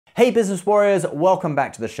Hey Business Warriors, welcome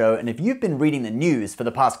back to the show, and if you've been reading the news for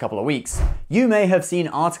the past couple of weeks, you may have seen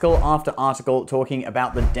article after article talking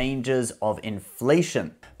about the dangers of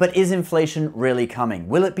inflation. But is inflation really coming?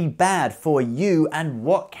 Will it be bad for you, and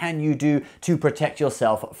what can you do to protect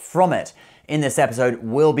yourself from it? In this episode,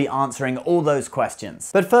 we'll be answering all those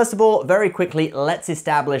questions. But first of all, very quickly, let's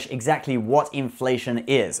establish exactly what inflation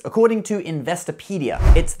is. According to Investopedia,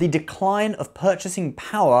 it's the decline of purchasing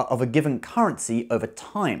power of a given currency over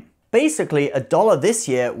time. Basically, $1 this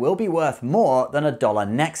year will be worth more than $1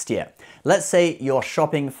 next year. Let's say you're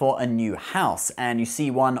shopping for a new house and you see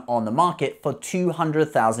one on the market for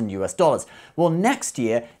 $200,000 US. Well, next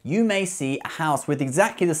year, you may see a house with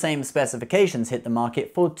exactly the same specifications hit the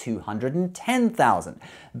market for $210,000.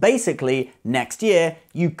 Basically, next year,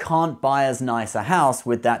 you can't buy as nice a house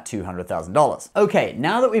with that $200,000. Okay,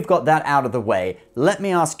 now that we've got that out of the way, let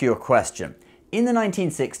me ask you a question. In the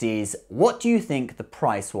 1960s, what do you think the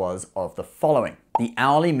price was of the following? The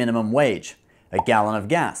hourly minimum wage, a gallon of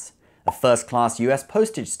gas, a first-class US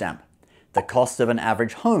postage stamp, the cost of an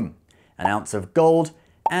average home, an ounce of gold,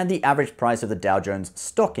 and the average price of the Dow Jones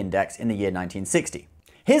Stock Index in the year 1960.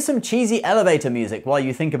 Here's some cheesy elevator music while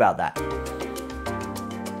you think about that.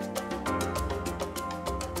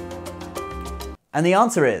 And the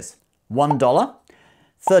answer is $1,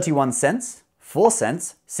 31 cents, 4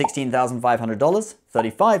 cents, $16,500,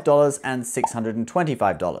 $35, and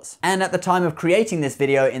 $625. And at the time of creating this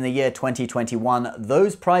video in the year 2021,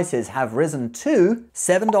 those prices have risen to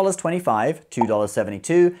 $7.25,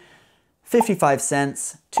 $2.72, 55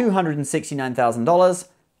 cents, $269,000,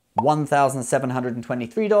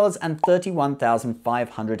 $1,723, and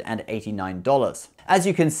 $31,589. As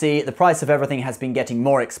you can see, the price of everything has been getting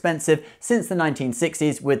more expensive since the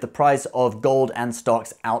 1960s, with the price of gold and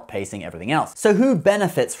stocks outpacing everything else. So who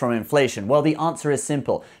benefits from inflation? Well, the answer is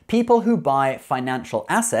simple. People who buy financial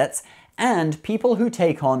assets and people who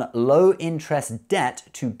take on low-interest debt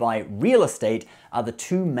to buy real estate are the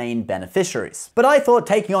two main beneficiaries. But I thought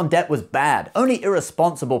taking on debt was bad. Only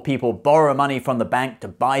irresponsible people borrow money from the bank to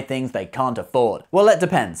buy things they can't afford. Well, it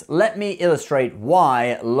depends. Let me illustrate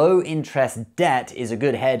why low-interest debt is a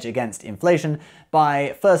good hedge against inflation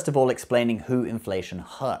by first of all explaining who inflation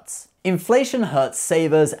hurts. Inflation hurts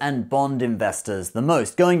savers and bond investors the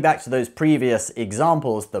most. Going back to those previous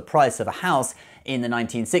examples, the price of a house in the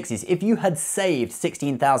 1960s, if you had saved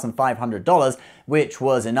 $16,500, which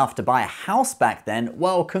was enough to buy a house back then,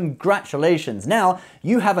 well, congratulations. Now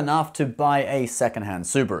you have enough to buy a secondhand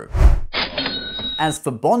Subaru. As for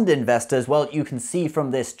bond investors, well, you can see from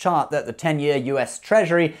this chart that the 10-year US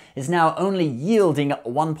Treasury is now only yielding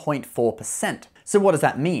 1.4%. So what does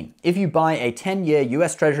that mean? If you buy a 10-year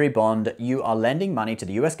US Treasury bond, you are lending money to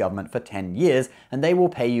the US government for 10 years, and they will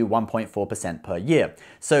pay you 1.4% per year.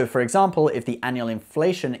 So for example, if the annual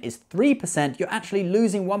inflation is 3%, you're actually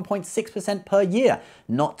losing 1.6% per year.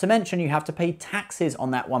 Not to mention you have to pay taxes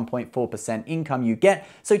on that 1.4% income you get,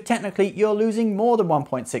 so technically you're losing more than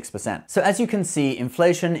 1.6%. So as you can see,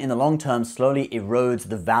 inflation in the long term slowly erodes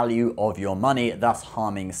the value of your money, thus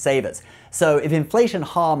harming savers. So if inflation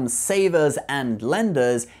harms savers and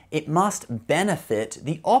lenders, it must benefit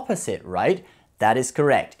the opposite, right? That is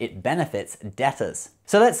correct. It benefits debtors.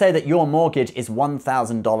 So let's say that your mortgage is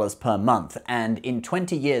 $1,000 per month, and in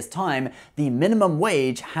 20 years' time, the minimum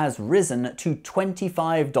wage has risen to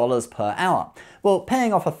 $25 per hour. Well,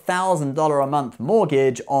 paying off a $1,000 a month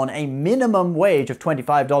mortgage on a minimum wage of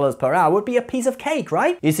 $25 per hour would be a piece of cake,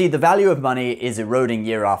 right? You see, the value of money is eroding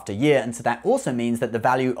year after year, and so that also means that the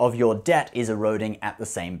value of your debt is eroding at the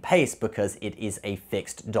same pace because it is a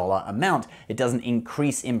fixed dollar amount. It doesn't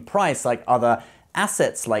increase in price like other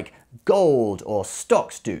assets like gold or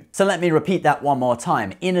stocks do. So let me repeat that one more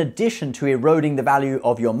time. In addition to eroding the value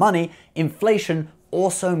of your money, inflation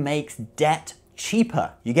also makes debt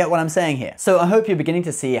cheaper. You get what I'm saying here? So I hope you're beginning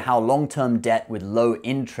to see how long-term debt with low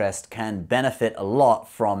interest can benefit a lot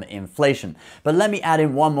from inflation. But let me add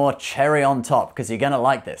in one more cherry on top because you're gonna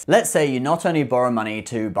like this. Let's say you not only borrow money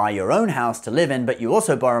to buy your own house to live in, but you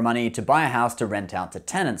also borrow money to buy a house to rent out to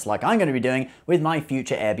tenants, like I'm gonna be doing with my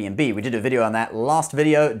future Airbnb. We did a video on that last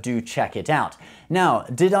video, do check it out. Now,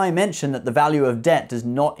 did I mention that the value of debt does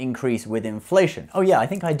not increase with inflation? Oh yeah, I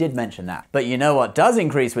think I did mention that. But you know what does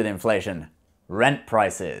increase with inflation? Rent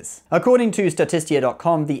prices. According to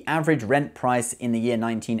Statistia.com, the average rent price in the year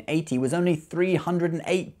 1980 was only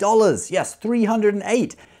 $308. Yes,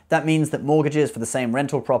 $308. That means that mortgages for the same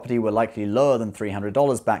rental property were likely lower than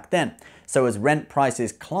 $300 back then. So as rent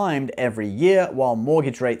prices climbed every year while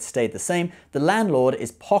mortgage rates stayed the same, the landlord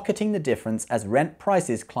is pocketing the difference as rent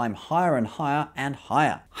prices climb higher and higher and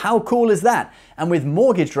higher. How cool is that? And with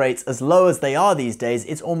mortgage rates as low as they are these days,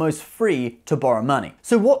 it's almost free to borrow money.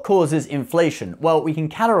 So what causes inflation? Well, we can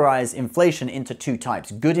categorize inflation into two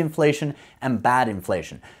types: good inflation and bad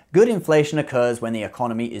inflation. Good inflation occurs when the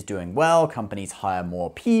economy is doing well, companies hire more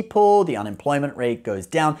people, the unemployment rate goes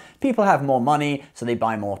down, people have more money, so they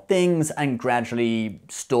buy more things, and gradually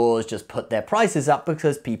stores just put their prices up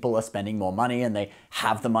because people are spending more money and they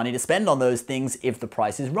have the money to spend on those things if the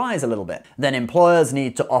prices rise a little bit. Then employers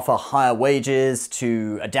need to offer higher wages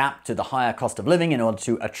to adapt to the higher cost of living in order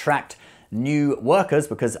to attract new workers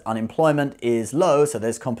because unemployment is low, so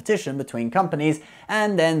there's competition between companies,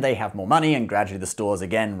 and then they have more money and gradually the stores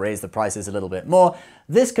again raise the prices a little bit more.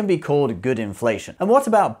 This can be called good inflation. And what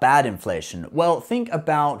about bad inflation? Well, think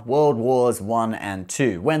about World Wars I and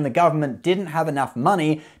II. When the government didn't have enough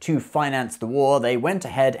money to finance the war, they went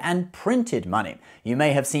ahead and printed money. You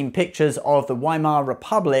may have seen pictures of the Weimar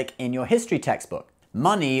Republic in your history textbook.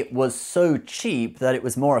 Money was so cheap that it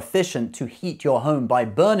was more efficient to heat your home by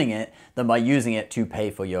burning it than by using it to pay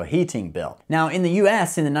for your heating bill. Now, in the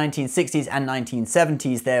US in the 1960s and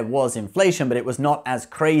 1970s, there was inflation, but it was not as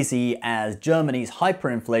crazy as Germany's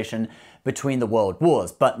hyperinflation between the world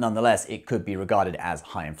wars, but nonetheless, it could be regarded as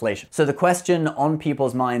high inflation. So the question on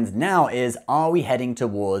people's minds now is, are we heading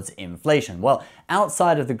towards inflation? Well,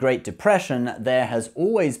 outside of the Great Depression, there has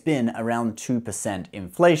always been around 2%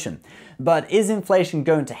 inflation. But is inflation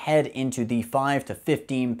going to head into the 5 to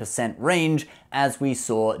 15% range as we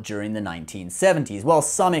saw during the 1970s? Well,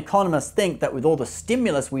 some economists think that with all the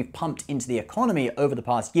stimulus we've pumped into the economy over the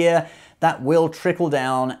past year, that will trickle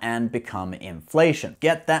down and become inflation.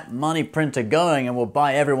 Get that money printer going and we'll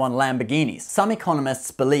buy everyone Lamborghinis. Some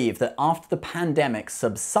economists believe that after the pandemic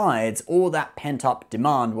subsides, all that pent-up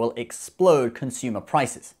demand will explode consumer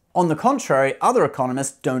prices. On the contrary, other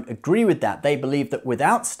economists don't agree with that. They believe that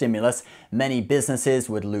without stimulus, many businesses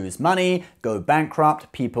would lose money, go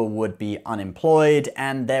bankrupt, people would be unemployed,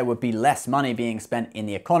 and there would be less money being spent in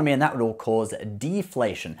the economy, and that would all cause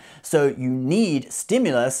deflation. So you need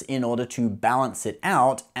stimulus in order to balance it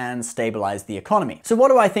out and stabilize the economy. So what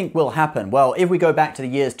do I think will happen? Well, if we go back to the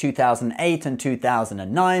years 2008 and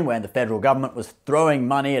 2009, where the federal government was throwing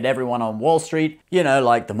money at everyone on Wall Street, you know,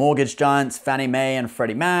 like the mortgage giants, Fannie Mae and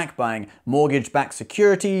Freddie Mac, buying mortgage-backed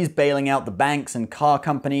securities, bailing out the banks and car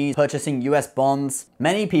companies, purchasing US bonds.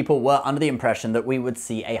 Many people were under the impression that we would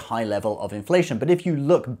see a high level of inflation. But if you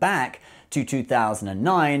look back to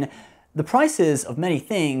 2009, the prices of many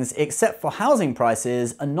things, except for housing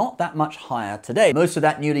prices, are not that much higher today. Most of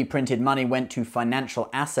that newly printed money went to financial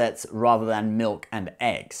assets rather than milk and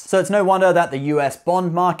eggs. So it's no wonder that the US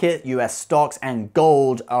bond market, US stocks, and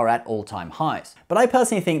gold are at all-time highs. But I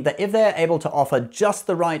personally think that if they're able to offer just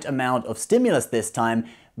the right amount of stimulus this time,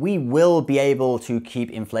 we will be able to keep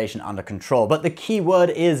inflation under control. But the key word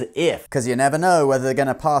is if, because you never know whether they're going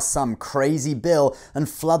to pass some crazy bill and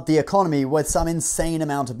flood the economy with some insane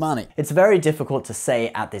amount of money. It's very difficult to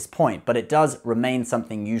say at this point, but it does remain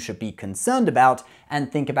something you should be concerned about and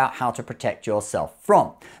think about how to protect yourself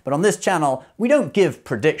from. But on this channel, we don't give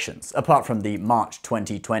predictions, apart from the March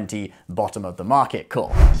 2020 bottom of the market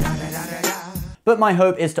call. But my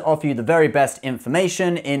hope is to offer you the very best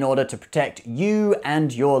information in order to protect you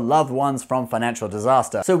and your loved ones from financial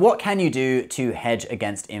disaster. So what can you do to hedge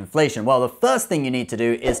against inflation? Well, the first thing you need to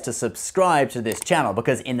do is to subscribe to this channel,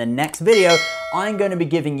 because in the next video, I'm going to be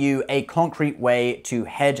giving you a concrete way to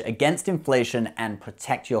hedge against inflation and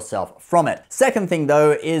protect yourself from it. Second thing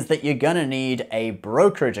though is that you're going to need a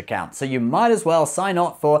brokerage account. So you might as well sign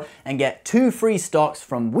up for and get 2 free stocks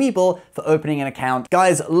from Webull for opening an account.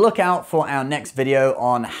 Guys, look out for our next video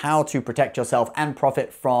on how to protect yourself and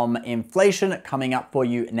profit from inflation coming up for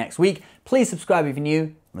you next week. Please subscribe if you're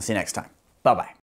new. We'll see you next time. Bye-bye.